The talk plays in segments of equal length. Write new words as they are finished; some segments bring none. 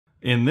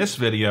In this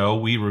video,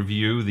 we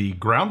review the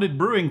grounded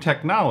Brewing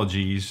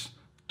Technologies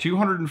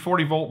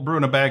 240 volt brew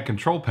in a bag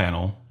control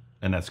panel,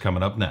 and that's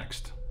coming up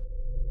next.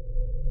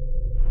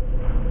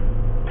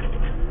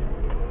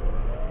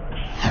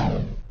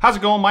 How's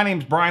it going? My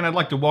name's Brian. I'd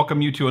like to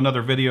welcome you to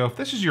another video. If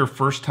this is your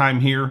first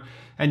time here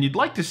and you'd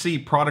like to see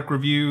product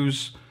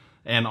reviews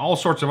and all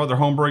sorts of other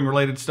homebrewing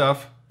related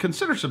stuff,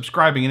 consider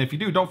subscribing, and if you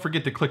do, don't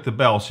forget to click the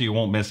bell so you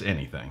won't miss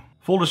anything.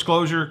 Full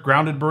disclosure,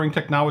 Grounded Brewing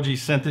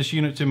Technologies sent this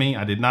unit to me.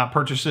 I did not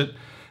purchase it.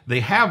 They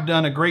have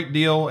done a great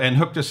deal and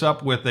hooked us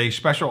up with a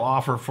special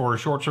offer for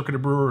Short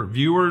Circuited Brewer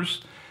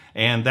viewers.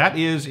 And that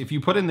is, if you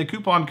put in the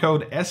coupon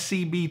code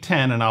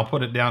SCB10, and I'll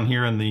put it down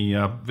here in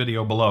the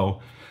video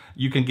below,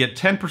 you can get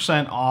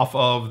 10% off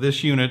of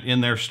this unit in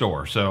their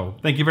store. So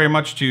thank you very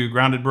much to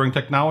Grounded Brewing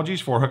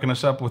Technologies for hooking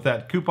us up with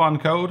that coupon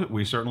code.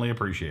 We certainly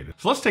appreciate it.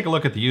 So let's take a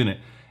look at the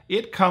unit.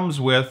 It comes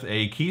with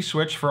a key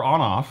switch for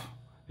on-off.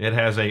 It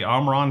has a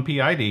Omron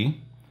PID,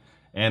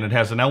 and it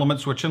has an element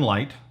switch and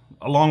light.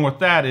 Along with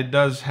that, it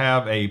does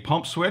have a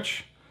pump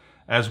switch,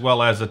 as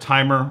well as a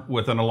timer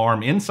with an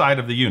alarm inside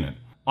of the unit.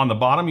 On the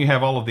bottom, you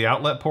have all of the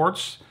outlet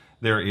ports.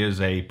 There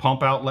is a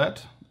pump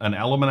outlet, an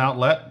element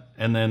outlet,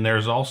 and then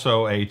there's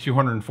also a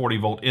 240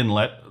 volt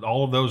inlet.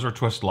 All of those are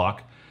twist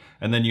lock.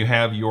 And then you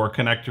have your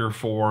connector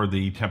for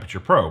the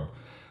temperature probe.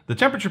 The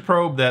temperature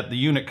probe that the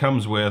unit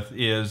comes with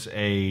is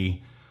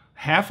a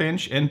 1/2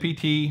 inch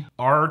NPT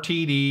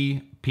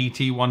RTD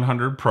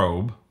PT100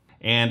 probe.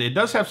 And it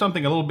does have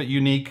something a little bit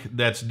unique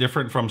that's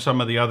different from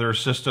some of the other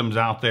systems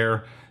out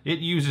there. It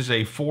uses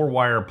a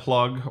 4-wire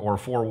plug or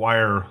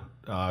 4-wire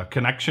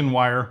connection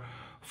wire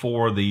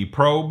for the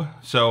probe.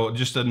 So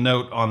just a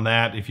note on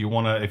that, if you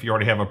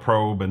already have a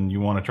probe and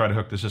you want to try to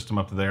hook the system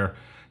up to there,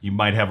 you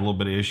might have a little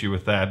bit of issue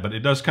with that, but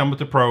it does come with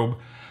the probe.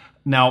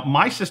 Now,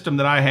 my system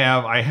that I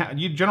have,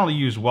 you generally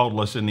use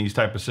weldless in these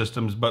type of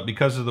systems, but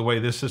because of the way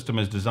this system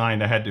is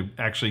designed, I had to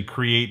actually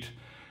create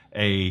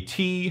a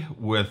T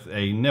with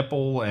a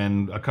nipple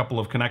and a couple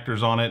of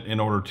connectors on it in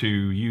order to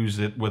use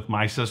it with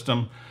my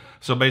system.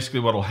 So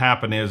basically what will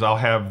happen is I'll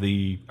have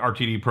the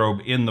RTD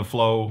probe in the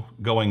flow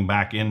going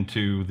back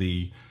into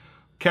the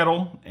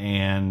kettle,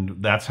 and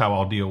that's how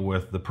I'll deal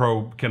with the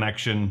probe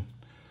connection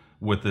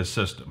with this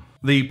system.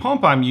 The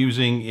pump I'm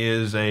using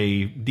is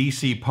a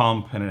DC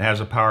pump, and it has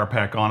a power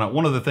pack on it.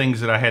 One of the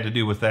things that I had to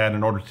do with that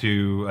in order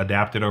to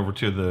adapt it over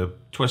to the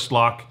twist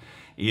lock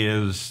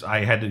is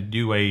I had to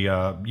do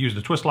use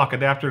the twist lock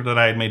adapter that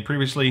I had made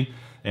previously,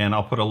 and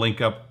I'll put a link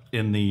up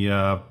in the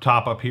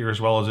top up here as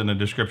well as in the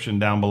description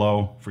down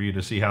below for you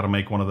to see how to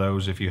make one of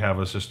those if you have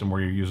a system where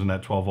you're using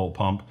that 12 volt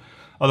pump.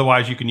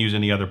 Otherwise, you can use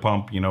any other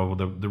pump, you know,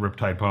 the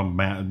Riptide pump,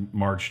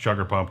 March,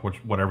 Chugger pump,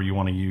 whatever you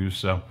want to use.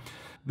 So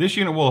this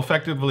unit will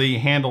effectively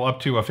handle up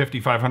to a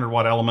 5500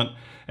 watt element,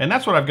 and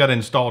that's what I've got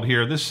installed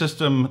here. This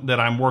system that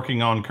I'm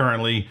working on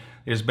currently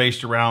is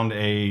based around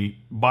a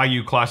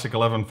Bayou Classic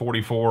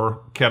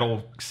 1144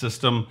 kettle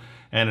system,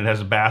 and it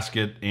has a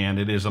basket, and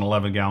it is an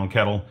 11-gallon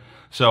kettle.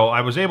 So I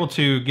was able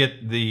to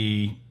get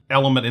the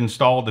element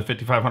installed, the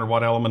 5500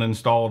 watt element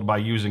installed, by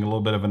using a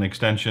little bit of an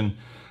extension.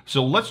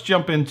 So let's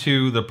jump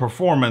into the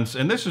performance,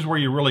 and this is where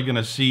you're really going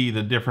to see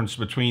the difference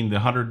between the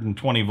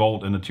 120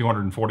 volt and the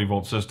 240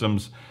 volt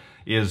systems,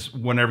 is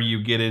whenever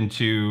you get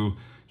into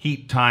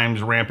heat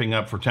times, ramping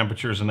up for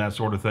temperatures and that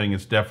sort of thing.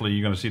 It's definitely,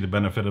 you're going to see the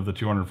benefit of the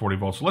 240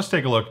 volts. So let's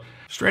take a look.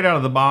 Straight out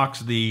of the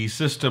box, the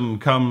system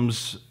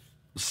comes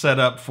set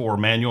up for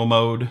manual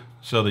mode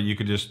so that you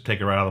could just take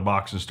it right out of the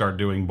box and start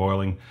doing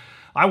boiling.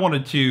 I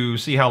wanted to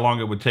see how long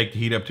it would take to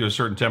heat up to a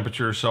certain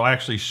temperature, so I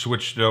actually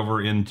switched it over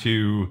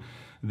into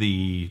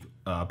the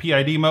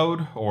PID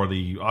mode, or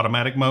the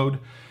automatic mode.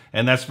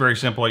 And that's very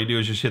simple. All you do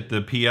is just hit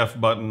the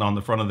PF button on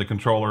the front of the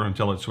controller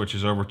until it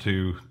switches over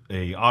to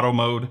a auto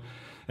mode.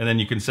 And then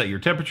you can set your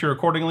temperature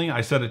accordingly. I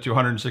set it to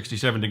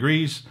 167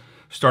 degrees,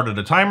 started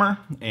a timer,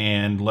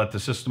 and let the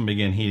system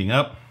begin heating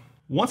up.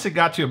 Once it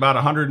got to about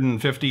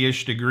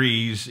 150-ish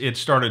degrees, it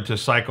started to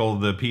cycle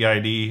the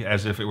PID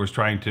as if it was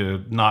trying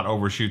to not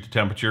overshoot the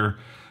temperature.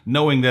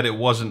 Knowing that it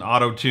wasn't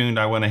auto-tuned,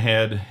 I went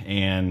ahead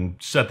and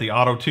set the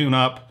auto-tune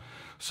up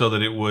so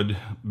that it would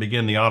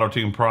begin the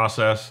auto-tune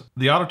process.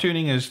 The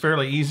auto-tuning is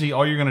fairly easy.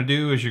 All you're going to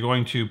do is you're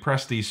going to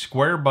press the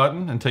square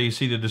button until you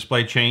see the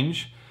display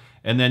change,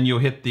 and then you'll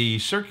hit the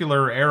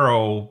circular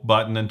arrow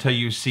button until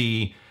you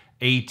see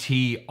AT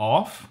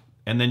off,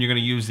 and then you're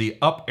going to use the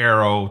up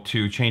arrow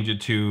to change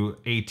it to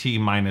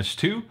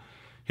AT-2.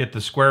 Hit the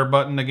square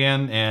button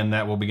again, and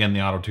that will begin the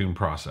auto-tune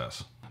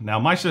process. Now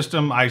my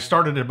system, I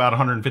started at about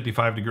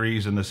 155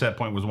 degrees and the set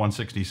point was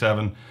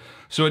 167.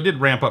 So it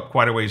did ramp up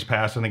quite a ways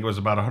past. I think it was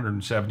about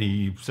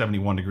 170,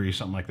 71 degrees,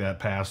 something like that,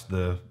 past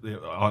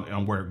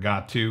on where it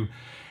got to.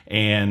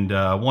 And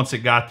once it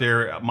got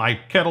there, my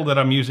kettle that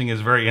I'm using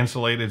is very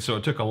insulated, so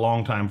it took a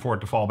long time for it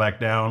to fall back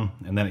down,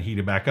 and then it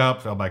heated back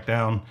up, fell back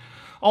down.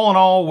 All in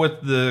all,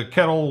 with the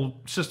kettle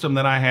system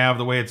that I have,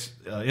 the way it's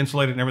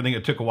insulated and everything,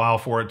 it took a while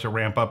for it to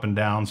ramp up and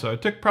down. So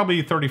it took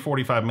probably 30,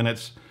 45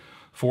 minutes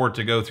for it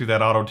to go through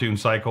that auto-tune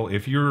cycle.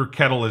 If your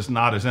kettle is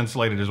not as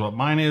insulated as what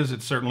mine is,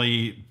 it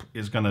certainly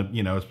is gonna,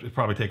 you know, it'll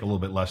probably take a little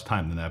bit less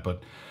time than that,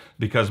 but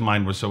because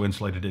mine was so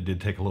insulated, it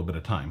did take a little bit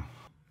of time.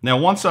 Now,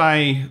 once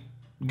I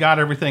got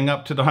everything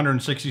up to the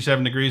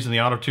 167 degrees and the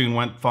auto-tune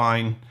went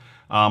fine,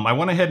 I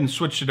went ahead and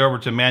switched it over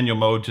to manual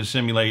mode to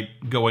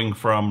simulate going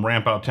from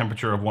ramp out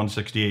temperature of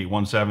 168,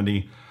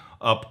 170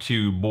 up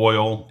to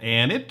boil.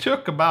 And it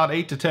took about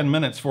 8 to 10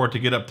 minutes for it to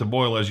get up to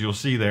boil, as you'll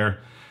see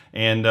there.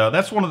 And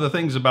that's one of the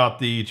things about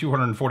the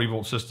 240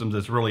 volt systems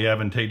that's really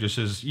advantageous,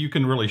 is you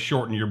can really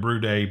shorten your brew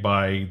day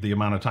by the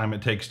amount of time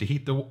it takes to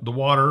heat the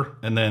water,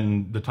 and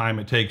then the time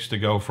it takes to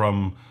go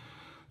from,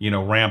 you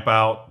know, ramp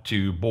out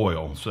to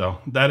boil. So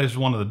that is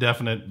one of the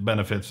definite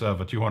benefits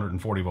of a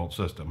 240 volt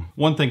system.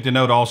 One thing to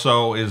note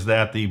also is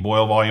that the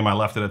boil volume, I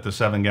left it at the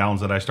 7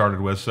 gallons that I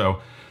started with.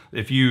 So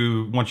if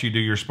you, once you do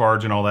your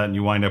sparge and all that and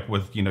you wind up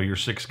with, you know, your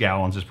 6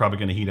 gallons, it's probably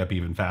going to heat up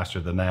even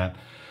faster than that.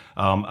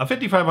 A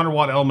 5500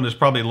 watt element is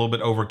probably a little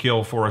bit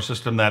overkill for a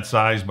system that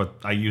size, but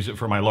I use it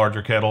for my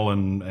larger kettle,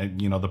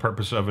 and you know, the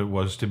purpose of it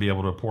was to be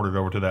able to port it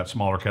over to that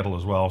smaller kettle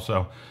as well.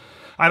 So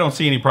I don't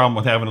see any problem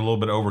with having a little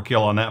bit of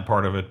overkill on that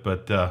part of it.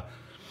 But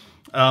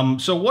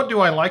so what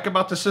do I like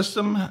about the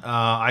system?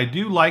 I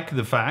do like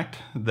the fact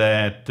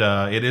that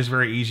it is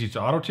very easy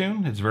to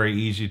auto-tune. It's very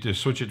easy to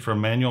switch it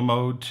from manual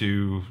mode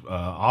to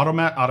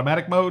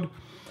automatic mode.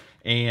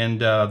 And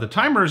the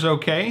timer is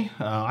okay.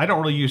 I don't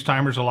really use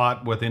timers a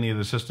lot with any of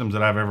the systems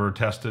that I've ever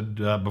tested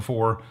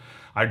before.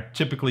 I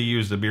typically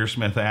use the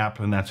Beersmith app,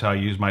 and that's how I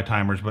use my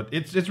timers. But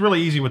it's really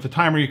easy with the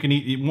timer. You can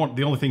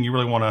the only thing you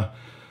really want to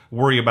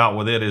worry about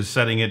with it is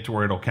setting it to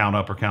where it'll count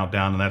up or count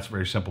down, and that's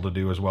very simple to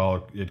do as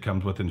well. It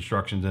comes with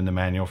instructions in the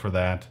manual for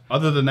that.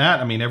 Other than that,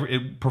 I mean,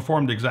 it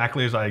performed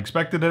exactly as I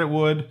expected it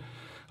would.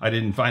 I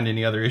didn't find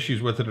any other issues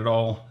with it at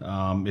all.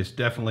 It's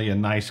definitely a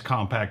nice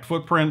compact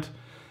footprint.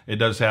 It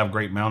does have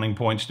great mounting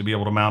points to be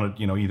able to mount it,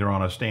 you know, either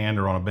on a stand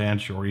or on a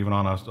bench or even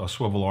on a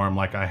swivel arm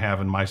like I have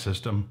in my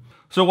system.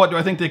 So what do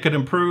I think they could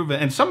improve?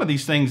 And some of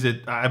these things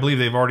that I believe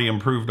they've already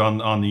improved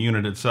on the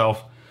unit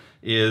itself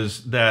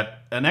is that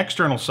an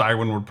external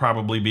siren would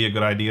probably be a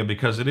good idea,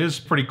 because it is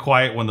pretty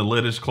quiet when the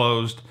lid is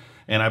closed.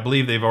 And I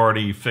believe they've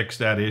already fixed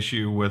that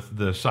issue with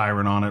the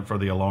siren on it for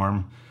the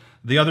alarm.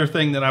 The other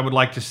thing that I would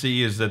like to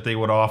see is that they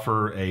would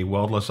offer a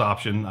weldless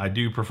option. I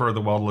do prefer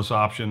the weldless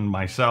option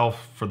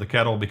myself for the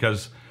kettle,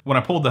 because when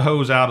I pulled the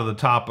hose out of the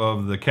top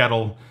of the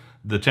kettle,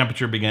 the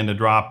temperature began to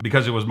drop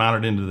because it was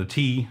mounted into the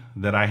T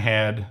that I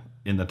had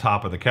in the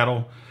top of the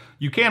kettle.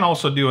 You can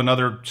also do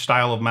another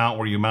style of mount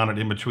where you mount it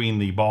in between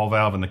the ball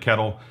valve and the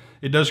kettle.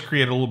 It does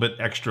create a little bit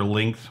extra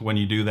length when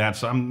you do that,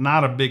 so I'm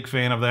not a big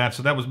fan of that.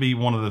 So that would be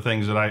one of the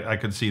things that I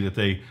could see that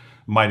they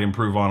might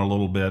improve on a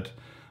little bit.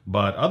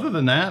 But other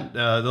than that,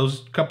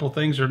 those couple of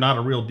things are not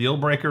a real deal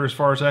breaker as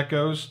far as that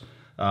goes.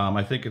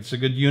 I think it's a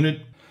good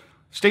unit.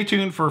 Stay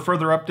tuned for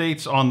further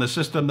updates on the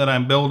system that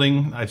I'm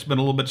building. It's been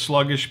a little bit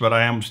sluggish, but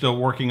I am still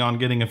working on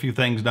getting a few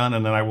things done,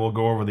 and then I will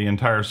go over the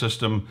entire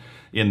system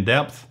in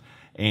depth.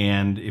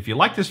 And if you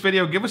like this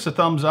video, give us a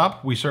thumbs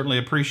up. We certainly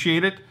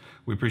appreciate it.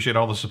 We appreciate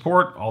all the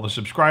support, all the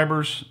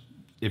subscribers.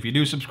 If you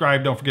do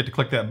subscribe, don't forget to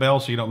click that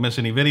bell so you don't miss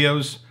any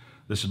videos.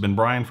 This has been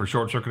Brian for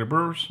Short Circuited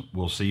Brewers.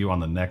 We'll see you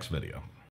on the next video.